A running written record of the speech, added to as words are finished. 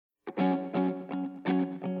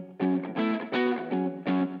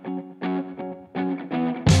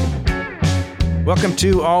Welcome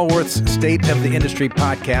to Allworth's State of the Industry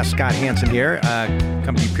podcast. Scott Hansen here.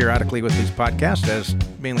 Come to you periodically with these podcasts, as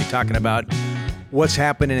mainly talking about what's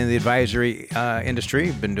happening in the advisory industry.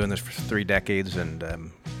 I've been doing this for 3 decades and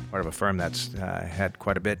part of a firm that's had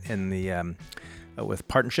quite a bit in the with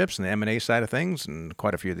partnerships and the M&A side of things, and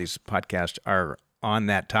quite a few of these podcasts are on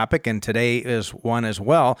that topic, and today is one as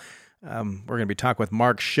well. We're going to be talking with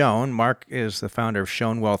Mark Schoen. Mark is the founder of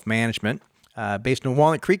Schoen Wealth Management, based in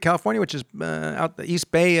Walnut Creek, California, which is out the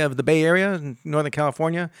East Bay of the Bay Area in Northern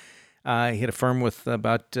California. He had a firm with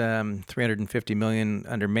about $350 million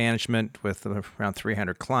under management with around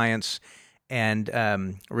 300 clients,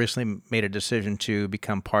 and recently made a decision to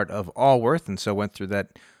become part of Allworth, and so went through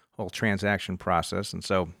that whole transaction process. And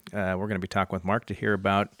so we're going to be talking with Mark to hear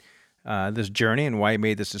about this journey and why he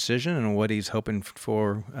made this decision and what he's hoping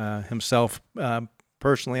for himself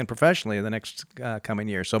personally and professionally in the next coming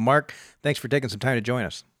year. So, Mark, thanks for taking some time to join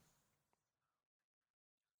us.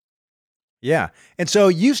 Yeah, and so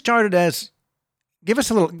you started as. Give us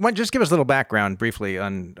a little background briefly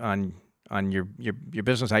on your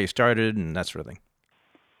business, how you started, and that sort of thing.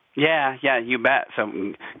 Yeah, you bet. So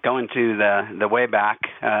going to the way back,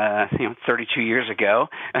 32 years ago,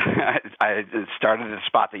 I started at a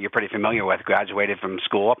spot that you're pretty familiar with. Graduated from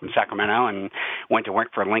school up in Sacramento and went to work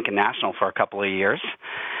for Lincoln National for a couple of years,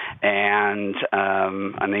 and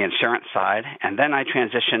on the insurance side. And then I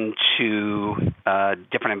transitioned to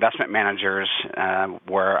different investment managers,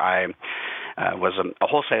 where I was a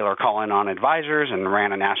wholesaler calling on advisors and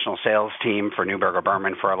ran a national sales team for Neuberger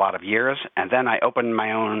Berman for a lot of years. And then I opened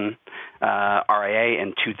my own RIA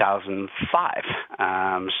in 2005.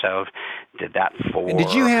 So did that for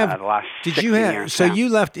the last 16 years. So you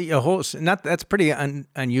left a whole, that's pretty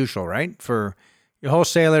unusual, right? For your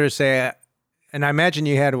wholesaler to say, and I imagine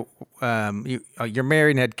you had, you're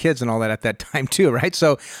married and had kids and all that at that time too, right?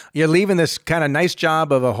 So you're leaving this kind of nice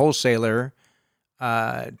job of a wholesaler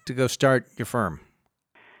to go start your firm.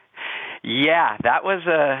 Yeah, that was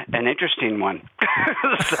an interesting one.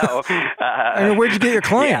 So, where'd you get your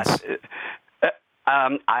clients? Yes.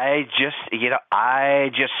 I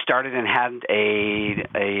just started and had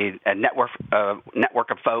a network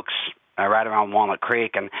of folks right around Walnut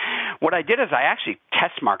Creek, and what I did is I actually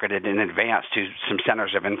test marketed in advance to some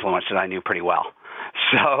centers of influence that I knew pretty well.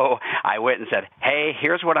 So I went and said, "Hey,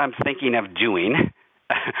 here's what I'm thinking of doing."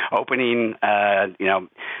 Opening,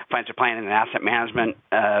 financial planning and asset management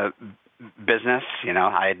business.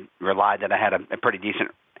 I relied that I had a pretty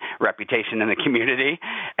decent reputation in the community,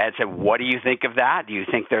 and said, "What do you think of that? Do you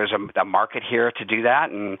think there's a market here to do that?"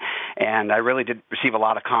 And I really did receive a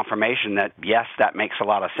lot of confirmation that yes, that makes a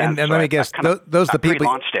lot of sense. And let me guess, those are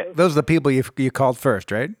the people you called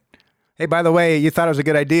first, right? Hey, by the way, you thought it was a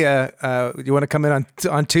good idea. You want to come in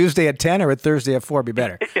on Tuesday at 10 or at Thursday at 4? Be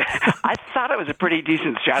better. I thought it was a pretty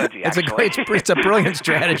decent strategy. Actually, it's a brilliant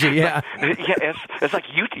strategy. Yeah. Yeah, it's like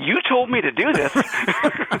you told me to do this.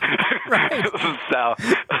 Right. So,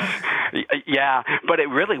 yeah, but it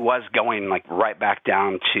really was going like right back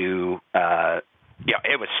down to.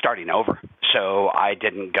 It was starting over. So I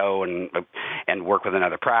didn't go and work with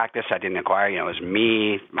another practice. I didn't acquire. It was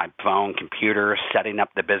me, my phone, computer, setting up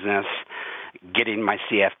the business, getting my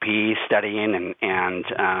CFP, studying, and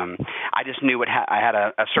I just knew I had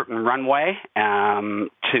a certain runway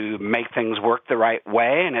to make things work the right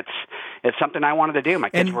way, and it's something I wanted to do. My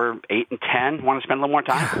kids were 8 and 10. Want to spend a little more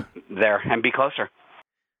time there and be closer.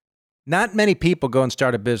 Not many people go and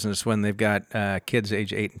start a business when they've got kids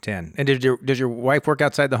age 8 and 10. And did your wife work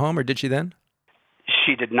outside the home, or did she then?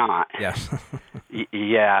 She did not. Yes.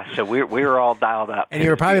 Yeah, so we were all dialed up. And you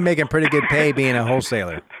were probably making pretty good pay being a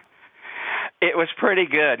wholesaler. It was pretty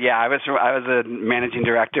good. Yeah, I was a managing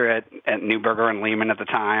director at Neuberger and Lehman at the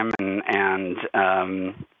time, and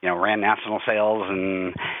ran national sales,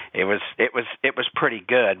 and it was pretty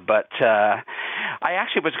good. But I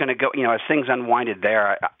actually was going to go. As things unwinded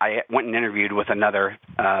there, I went and interviewed with another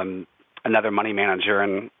money manager,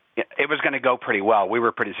 and it was going to go pretty well. We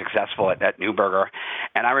were pretty successful at Neuberger,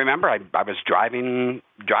 and I remember I was driving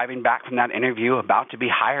back from that interview, about to be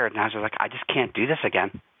hired, and I was like, I just can't do this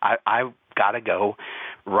again. I got to go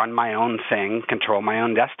run my own thing, control my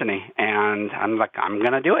own destiny. And I'm like, I'm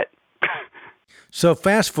going to do it. So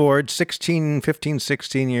fast forward 15,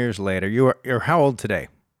 16 years later, you're how old today?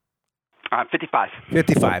 55.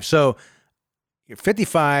 55. So you're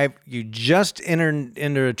 55. You just entered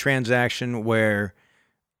into a transaction where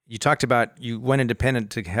you talked about you went independent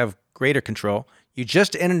to have greater control. You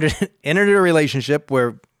just entered a relationship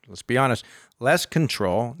where, let's be honest, less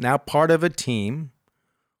control, now part of a team.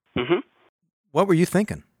 Mm-hmm. What were you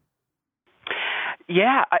thinking?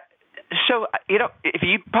 Yeah, So, if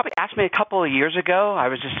you probably asked me a couple of years ago, I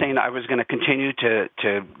was just saying I was going to continue to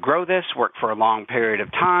grow this, work for a long period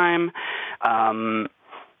of time. And,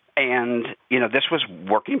 this was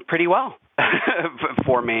working pretty well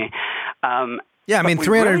for me. Yeah, I mean,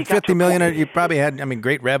 $350 million, you probably had,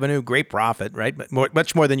 great revenue, great profit, right? But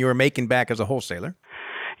much more than you were making back as a wholesaler.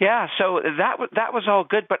 Yeah, so that was all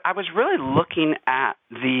good, but I was really looking at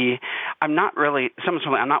I'm not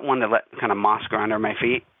one to let kind of moss grow under my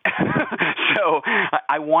feet. So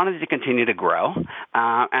I wanted to continue to grow,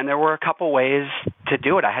 and there were a couple ways to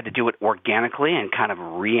do it. I had to do it organically and kind of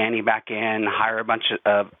re-ante back in, hire a bunch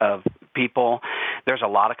of people. There's a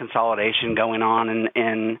lot of consolidation going on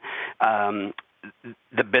in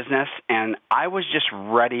the business, and I was just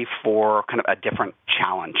ready for kind of a different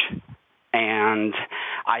challenge. And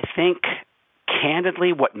I think,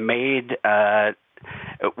 candidly, what made this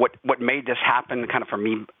happen, kind of for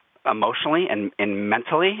me emotionally and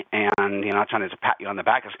mentally, and not trying to pat you on the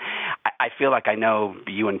back, is I feel like I know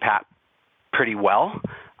you and Pat pretty well.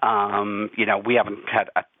 We haven't had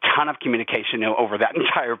a ton of communication over that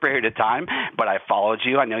entire period of time, but I followed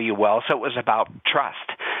you. I know you well, so it was about trust.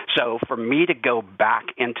 So for me to go back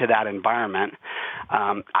into that environment,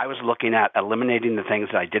 I was looking at eliminating the things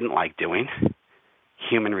that I didn't like doing,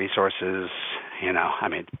 human resources,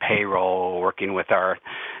 payroll, working with our,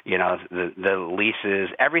 the leases,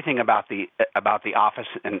 everything about the office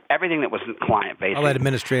and everything that was client facing. All that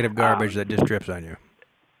administrative garbage that just drips on you.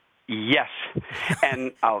 Yes.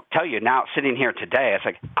 And I'll tell you now, sitting here today, it's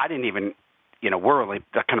like I didn't even, we're only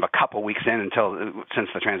kind of a couple weeks in since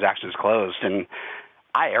the transaction is closed, and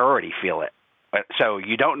I already feel it. So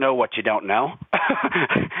you don't know what you don't know.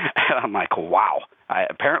 And I'm like, wow.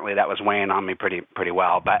 Apparently that was weighing on me pretty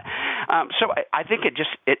well. But so I think it's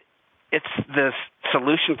the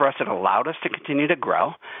solution for us that allowed us to continue to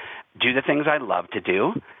grow, do the things I love to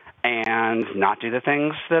do, and not do the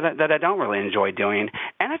things that I don't really enjoy doing.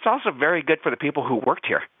 And it's also very good for the people who worked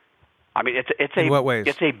here. I mean, In what ways?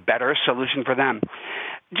 It's a better solution for them.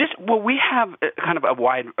 We have kind of a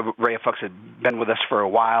wide array of folks that have been with us for a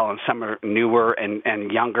while, and some are newer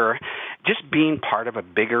and younger. Just being part of a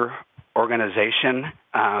bigger organization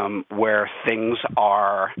where things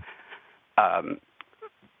are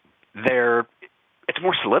it's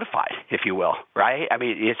more solidified, if you will, right? I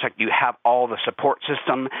mean, it's like you have all the support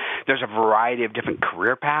system. There's a variety of different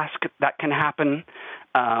career paths that can happen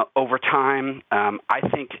over time. I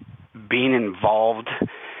think being involved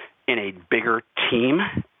in a bigger team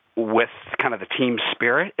with kind of the team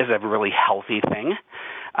spirit is a really healthy thing.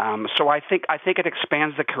 So I think it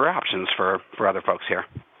expands the career options for other folks here.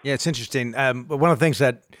 Yeah, it's interesting. But one of the things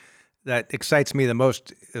that excites me the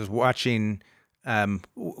most is watching,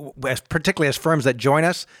 particularly as firms that join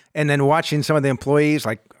us, and then watching some of the employees,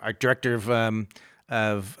 like our director of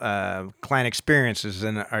client experiences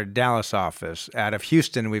in our Dallas office. Out of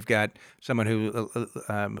Houston, we've got someone who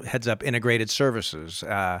heads up integrated services.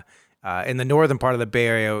 In the northern part of the Bay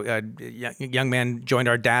Area, a young man joined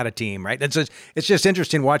our data team. Right, it's just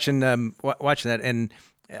interesting watching that, and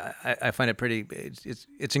I find it pretty.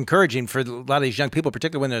 It's encouraging for a lot of these young people,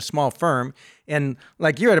 particularly when they're a small firm. And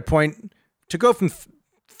like you're at a point to go from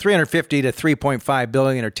 350 to 3.5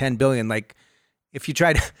 billion or 10 billion. Like if you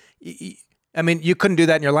tried, you couldn't do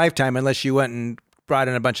that in your lifetime unless you went and brought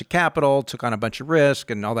in a bunch of capital, took on a bunch of risk,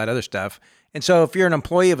 and all that other stuff. And so if you're an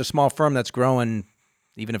employee of a small firm that's growing,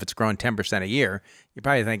 even if it's growing 10% a year, you're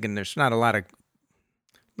probably thinking there's not a lot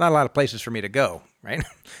of places for me to go, right?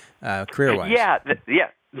 Career-wise.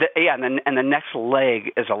 And the next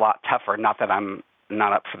leg is a lot tougher. Not that I'm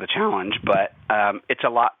not up for the challenge, but it's a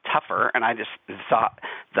lot tougher. And I just thought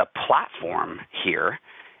the platform here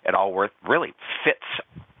at Allworth really fits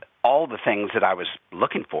all the things that I was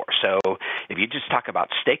looking for. So if you just talk about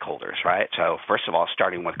stakeholders, right? So first of all,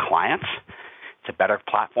 starting with clients, it's a better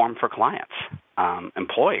platform for clients.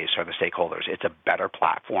 Employees are the stakeholders. It's a better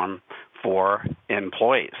platform for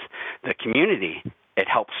employees. The community, it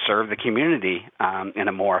helps serve the community in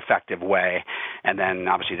a more effective way. And then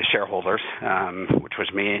obviously the shareholders, which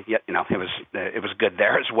was me, it was good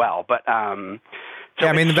there as well. But the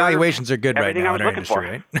valuations are good right now in our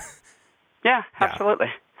industry, right? Yeah,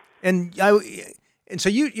 absolutely. And so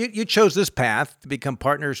you chose this path to become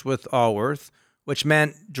partners with Allworth, which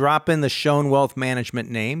meant dropping the Schoen Wealth Management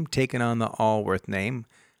name, taking on the Allworth name.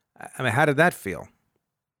 I mean, how did that feel?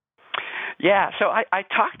 Yeah, so I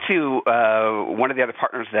talked to one of the other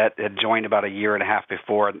partners that had joined about a year and a half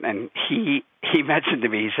before, and he mentioned to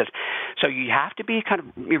me, he says, so you have to be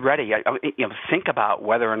ready. Think about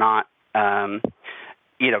whether or not,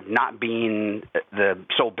 not being the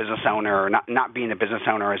sole business owner or not being a business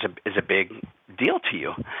owner is a big deal to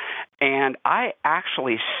you. And I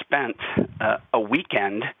actually spent a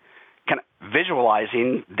weekend kind of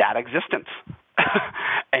visualizing that existence.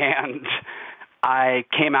 And I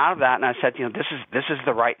came out of that and I said, this is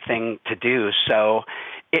the right thing to do. So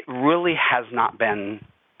it really has not been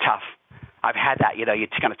tough. I've had that, you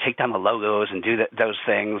kind of take down the logos and do those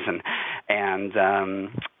things. And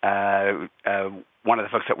one of the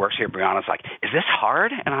folks that works here, Brianna's like, is this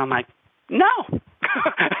hard? And I'm like, no,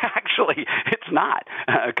 actually, it's not,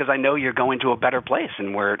 because I know you're going to a better place,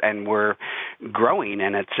 and we're growing,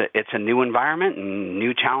 and it's a new environment and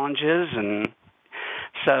new challenges, and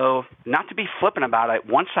so not to be flippant about it.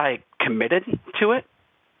 Once I committed to it,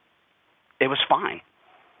 it was fine.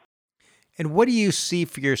 And what do you see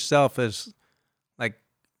for yourself as, like,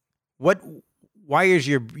 why is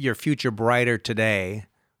your future brighter today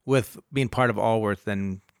with being part of Allworth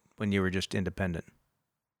than when you were just independent?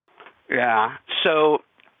 Yeah. So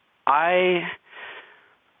I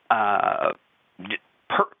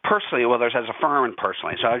personally, well, there's as a firm and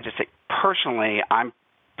personally. So I would just say personally, I'm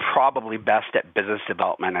probably best at business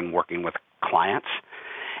development and working with clients.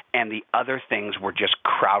 And the other things were just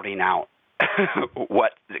crowding that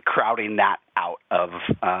out of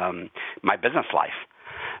my business life.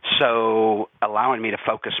 So allowing me to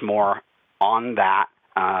focus more on that,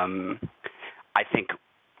 I think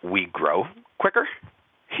we grow quicker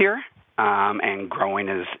here, and growing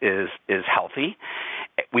is healthy.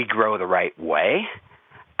 We grow the right way.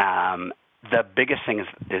 The biggest thing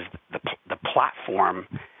is the platform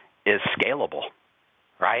is scalable,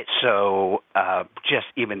 right? So just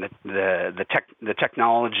even the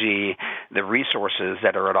technology, the resources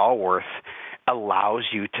that are at Allworth allows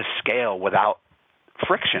you to scale without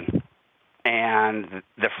friction, and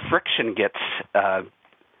the friction gets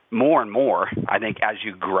more and more, I think, as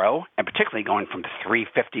you grow, and particularly going from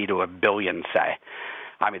 350 to $1 billion, say.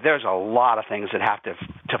 I mean, there's a lot of things that have to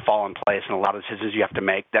fall in place, and a lot of decisions you have to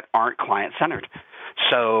make that aren't client-centered.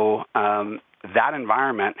 So that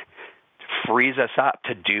environment frees us up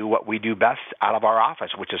to do what we do best out of our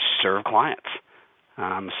office, which is serve clients.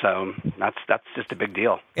 So that's just a big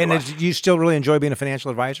deal. And do you still really enjoy being a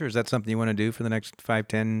financial advisor? Is that something you want to do for the next 5,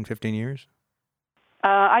 10, 15 years?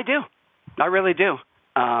 I do. I really do.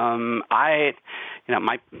 It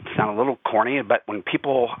might sound a little corny, but when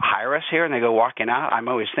people hire us here and they go walking out, I'm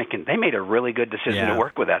always thinking they made a really good decision to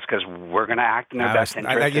work with us, because we're going to act in their best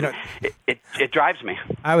interest. It drives me.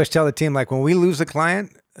 I always tell the team, like, when we lose a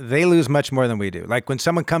client, they lose much more than we do. Like when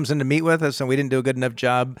someone comes in to meet with us and we didn't do a good enough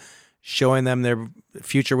job showing them their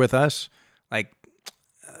future with us, like,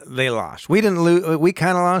 they lost. We didn't lose. We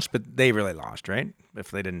kind of lost, but they really lost, right? If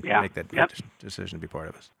they didn't make that decision to be part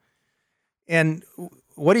of us. And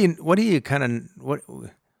what areas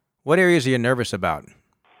are you nervous about?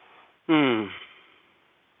 That's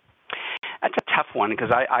a tough one,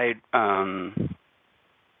 because I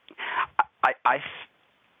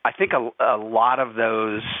think a lot of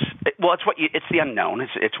those. Well, it's the unknown.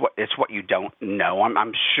 It's what you don't know.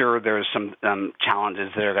 I'm sure there's some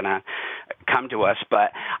challenges that are going to come to us,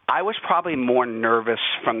 but I was probably more nervous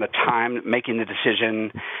from the time making the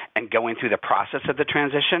decision and going through the process of the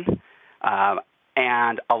transition.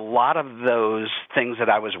 And a lot of those things that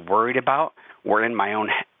I was worried about were in my own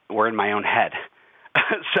head.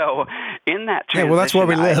 So in that transition, well, that's where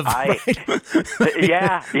we live. Right?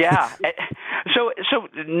 Yeah. So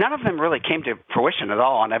none of them really came to fruition at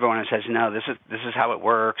all. And everyone says, no, this is how it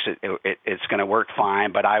works. It's going to work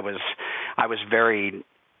fine. But I was very,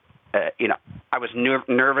 I was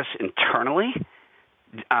nervous internally,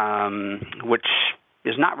 which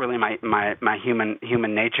is not really my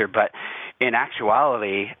human nature, but in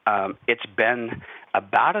actuality, it's been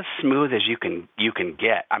about as smooth as you can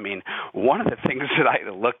get. I mean, one of the things that I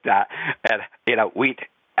looked at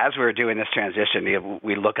as we were doing this transition,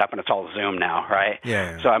 we look up and it's all Zoom now, right?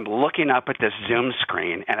 Yeah. So I'm looking up at this Zoom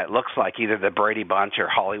screen, and it looks like either the Brady Bunch or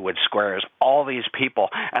Hollywood Squares, all these people,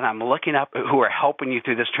 and I'm looking up who are helping you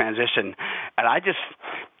through this transition, and I just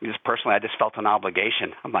personally, I just felt an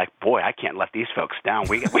obligation. I'm like, boy, I can't let these folks down.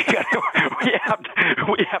 We have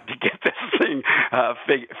to get this thing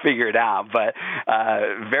figured out. But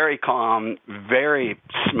very calm, very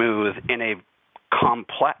smooth in a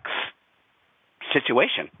complex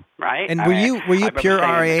situation, right? And were you pure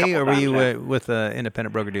RIA, or were you with an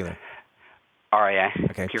independent broker dealer? RIA.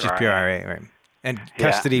 Okay, pure RIA, right? And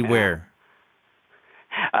custody where?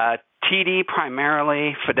 TD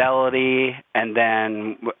primarily, Fidelity, and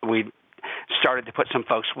then we started to put some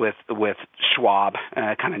folks with Schwab,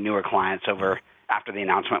 kind of newer clients over after the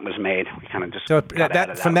announcement was made. We kind of just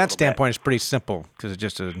from that standpoint, it's pretty simple, because it's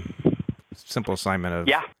just a simple assignment of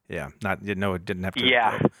it didn't have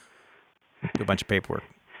to do a bunch of paperwork.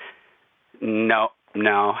 No.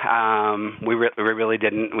 We really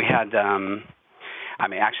didn't. We had,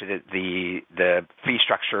 actually the fee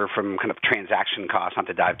structure from kind of transaction costs, not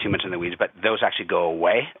to dive too much in the weeds, but those actually go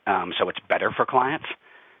away. So it's better for clients.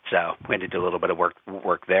 So we had to do a little bit of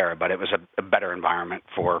work there, but it was a better environment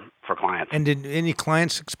for clients. And did any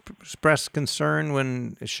clients express concern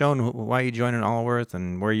when shown why you joined Allworth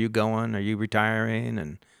and where you going? Are you retiring?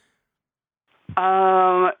 And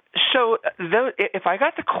so if I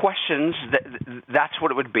got the questions, that's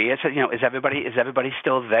what it would be. I said, is everybody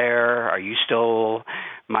still there? Are you still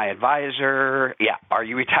my advisor? Yeah. Are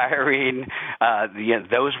you retiring?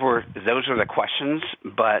 Those were the questions,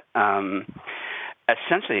 but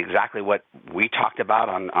essentially exactly what we talked about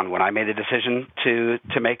on when I made the decision to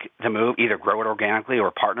make the move, either grow it organically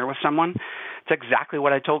or partner with someone. It's exactly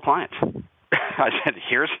what I told clients. I said,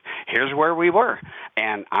 here's where we were,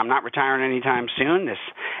 and I'm not retiring anytime soon.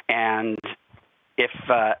 And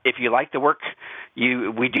if you like the work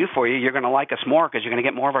we do for you, you're going to like us more because you're going to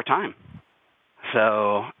get more of our time.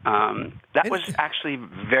 So that was actually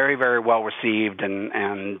very, very well received,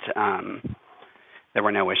 and there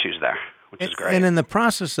were no issues there, which is great. And in the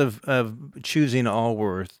process of choosing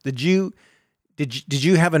Allworth, did you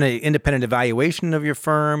have an independent evaluation of your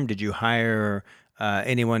firm? Did you hire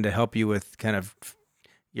anyone to help you with kind of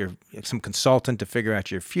some consultant to figure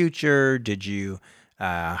out your future? Did you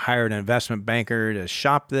hire an investment banker to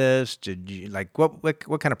shop this? Did you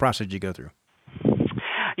what kind of process did you go through?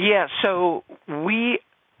 Yeah, so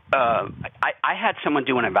I had someone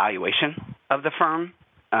do an evaluation of the firm,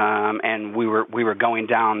 and we were going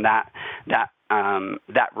down that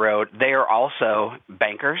road. They are also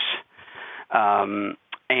bankers, and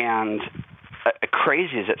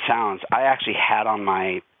crazy as it sounds, I actually had on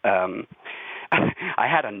my I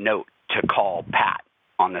had a note to call Pat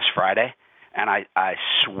on this Friday, and I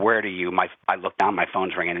swear to you, I looked down, my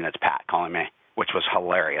phone's ringing, and it's Pat calling me, which was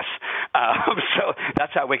hilarious. So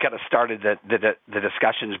that's how we kind of started the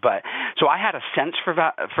discussions. But so I had a sense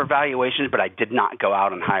for valuations, but I did not go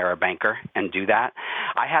out and hire a banker and do that.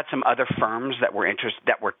 I had some other firms that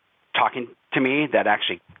were talking to me that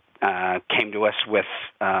actually came to us with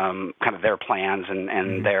kind of their plans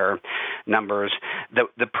and their numbers.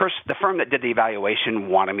 The firm that did the evaluation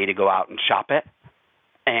wanted me to go out and shop it,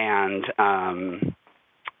 and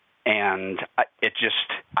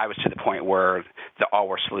I was to the point where the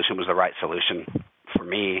Allworth solution was the right solution for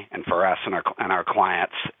me and for us and our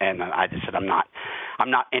clients. And I just said, I'm not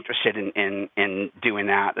interested in doing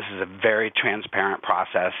that. This is a very transparent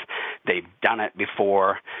process. They've done it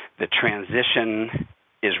before. The transition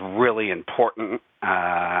is really important.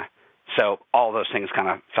 So all those things kind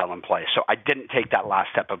of fell in place. So I didn't take that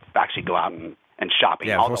last step of actually go out and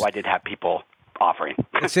shopping, although I did have people offering.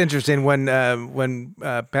 It's interesting when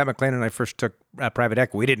Pat McLean and I first took private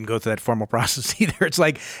equity, we didn't go through that formal process either. It's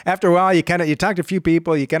like after a while, you talk to a few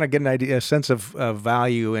people, you kind of get a sense of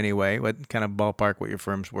value anyway, what kind of ballpark what your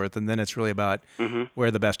firm's worth, and then it's really about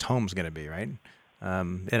where the best home's going to be, right?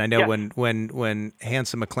 And I know when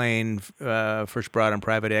Hanson McLean first brought on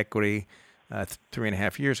private equity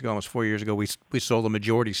 3.5 years ago, almost 4 years ago, we sold a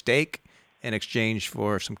majority stake in exchange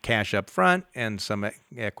for some cash up front and some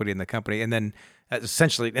equity in the company, and then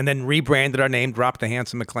rebranded our name, dropped the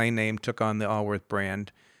Hanson McLean name, took on the Allworth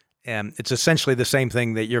brand, and it's essentially the same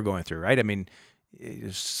thing that you're going through, right? I mean,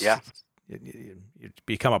 you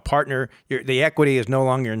become a partner. The equity is no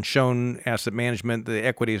longer in Schoen Asset Management. The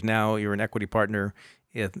equity is now you're an equity partner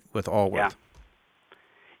with Allworth.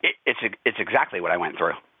 Yeah, it's exactly what I went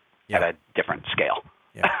through at a different scale.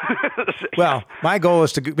 Yeah. Well, my goal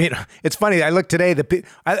is to, it's funny. I look today,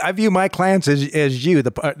 I view my clients as you,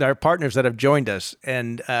 our partners that have joined us.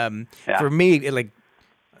 And for me,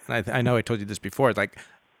 I know I told you this before, it's like,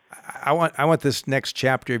 I want this next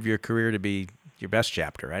chapter of your career to be your best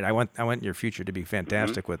chapter, right? I want your future to be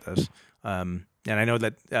fantastic with us. And I know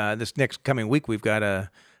that this next coming week, we've got an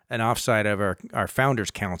offsite of our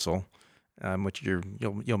Founders Council, which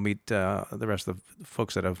you'll meet the rest of the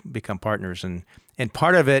folks that have become partners, and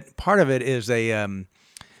part of it is an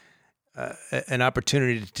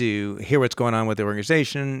opportunity to hear what's going on with the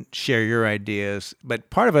organization, share your ideas, but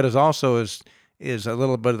part of it is also is a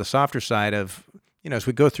little bit of the softer side of, as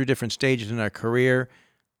we go through different stages in our career,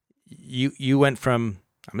 you went from,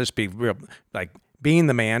 I'm just being real, like being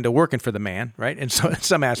the man to working for the man, right? And so in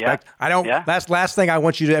some aspect, that's last thing I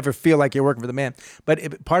want you to ever feel like you're working for the man.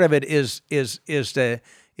 But part of it is to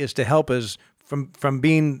help us from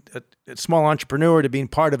being a small entrepreneur to being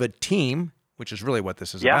part of a team, which is really what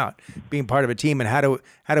this is about. Being part of a team, and how do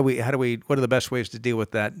we what are the best ways to deal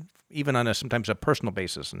with that, even on sometimes a personal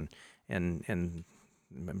basis, and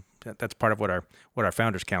that's part of what our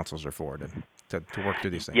founders councils are for, to work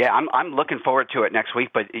through these things. Yeah, I'm looking forward to it next week.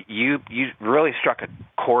 But you really struck a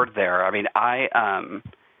chord there. I mean,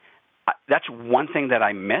 that's one thing that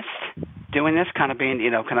I missed doing this, kind of being,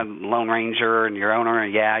 kind of Lone Ranger and your owner,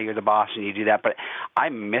 and you're the boss and you do that. But I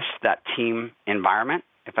missed that team environment.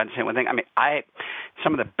 If I'd say one thing, I mean,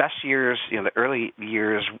 some of the best years, the early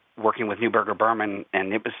years working with Neuberger Berman,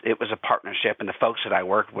 and it was a partnership, and the folks that I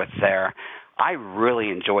worked with there, I really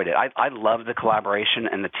enjoyed it. I love the collaboration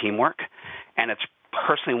and the teamwork, and it's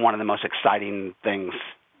personally one of the most exciting things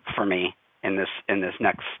for me in this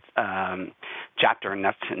next chapter and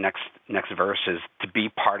next verse is to be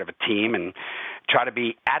part of a team and try to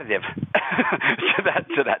be additive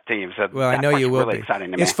to that team. So well, I know you will really be. Exciting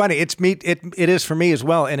to me. It's funny. It is for me as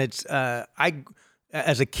well. And it's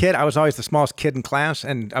as a kid, I was always the smallest kid in class,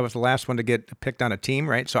 and I was the last one to get picked on a team.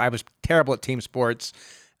 Right, so I was terrible at team sports,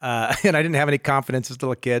 and I didn't have any confidence as a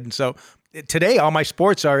little kid. And so today, all my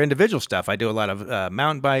sports are individual stuff. I do a lot of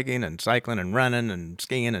mountain biking and cycling and running and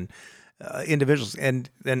skiing and individuals, and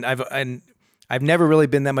I've never really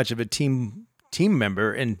been that much of a team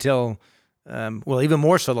member until even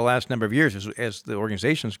more so the last number of years as the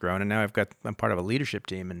organization's grown, and now I'm part of a leadership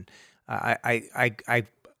team, and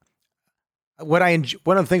one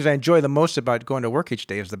of the things I enjoy the most about going to work each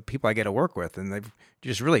day is the people I get to work with, and they're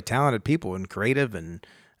just really talented people and creative, and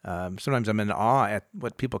sometimes I'm in awe at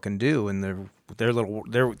what people can do in their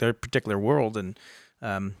particular world, and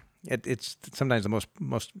it's sometimes the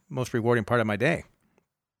most rewarding part of my day.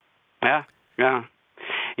 Yeah.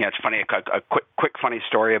 It's funny. A quick funny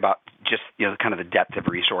story about just kind of the depth of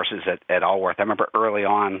resources at Allworth. I remember early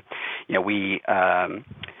on, we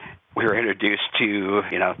were introduced to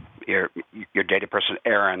your data person,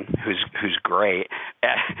 Aaron, who's great.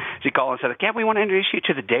 She called and said, "Yeah, we want to introduce you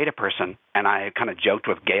to the data person." And I kind of joked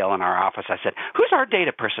with Gail in our office. I said, "Who's our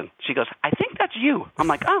data person?" She goes, "I think that's you." I'm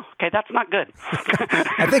like, "Oh, okay, that's not good."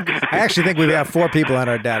 I actually think we have 4 people on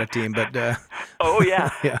our data team, but. Oh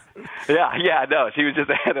yeah. Yeah. No, she was just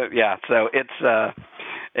ahead of. Yeah, so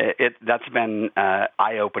that's been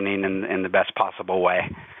eye-opening in the best possible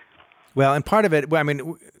way. Well, and part of it, I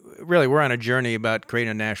mean, really, we're on a journey about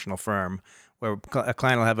creating a national firm where a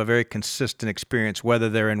client will have a very consistent experience, whether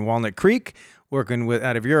they're in Walnut Creek working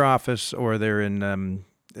out of your office or they're in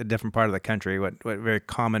a different part of the country. What very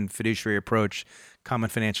common fiduciary approach, common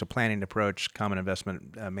financial planning approach, common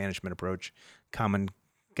investment management approach, common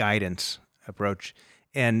guidance approach.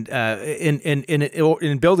 And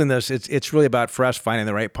in building this, it's really about, for us, finding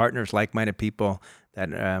the right partners, like-minded people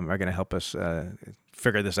that are going to help us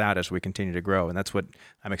figure this out as we continue to grow. And that's what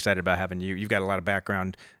I'm excited about having you. You've got a lot of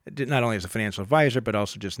background, not only as a financial advisor, but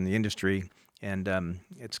also just in the industry. And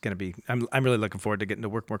it's going to be, I'm really looking forward to getting to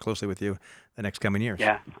work more closely with you the next coming years.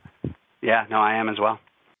 Yeah. No, I am as well.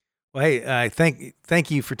 Well, hey,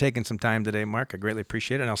 thank you for taking some time today, Mark. I greatly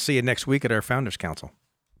appreciate it. And I'll see you next week at our Founders Council.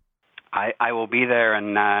 I will be there,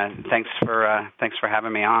 and thanks for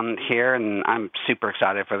having me on here. And I'm super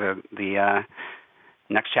excited for the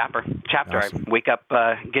next chapter. Awesome. I wake up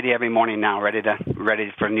giddy every morning now, ready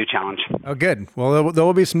for a new challenge. Oh, good. Well, there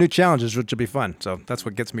will be some new challenges, which will be fun. So that's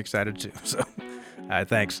what gets me excited too. So,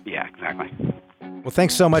 thanks. Yeah, exactly. Well,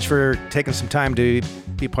 thanks so much for taking some time to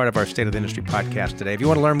be part of our State of the Industry podcast today. If you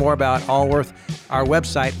want to learn more about Allworth, our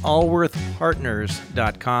website,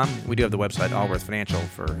 allworthpartners.com. We do have the website, Allworth Financial,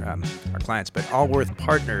 for our clients, but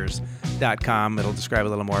allworthpartners.com. It'll describe a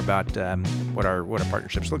little more about what our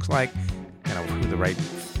partnerships looks like, kind of who the right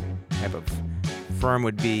type of firm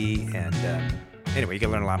would be. And anyway, you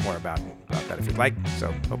can learn a lot more about that if you'd like.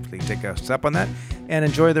 So hopefully you take us up on that and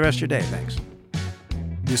enjoy the rest of your day. Thanks.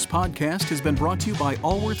 This podcast has been brought to you by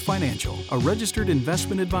Allworth Financial, a registered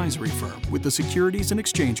investment advisory firm with the Securities and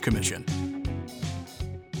Exchange Commission.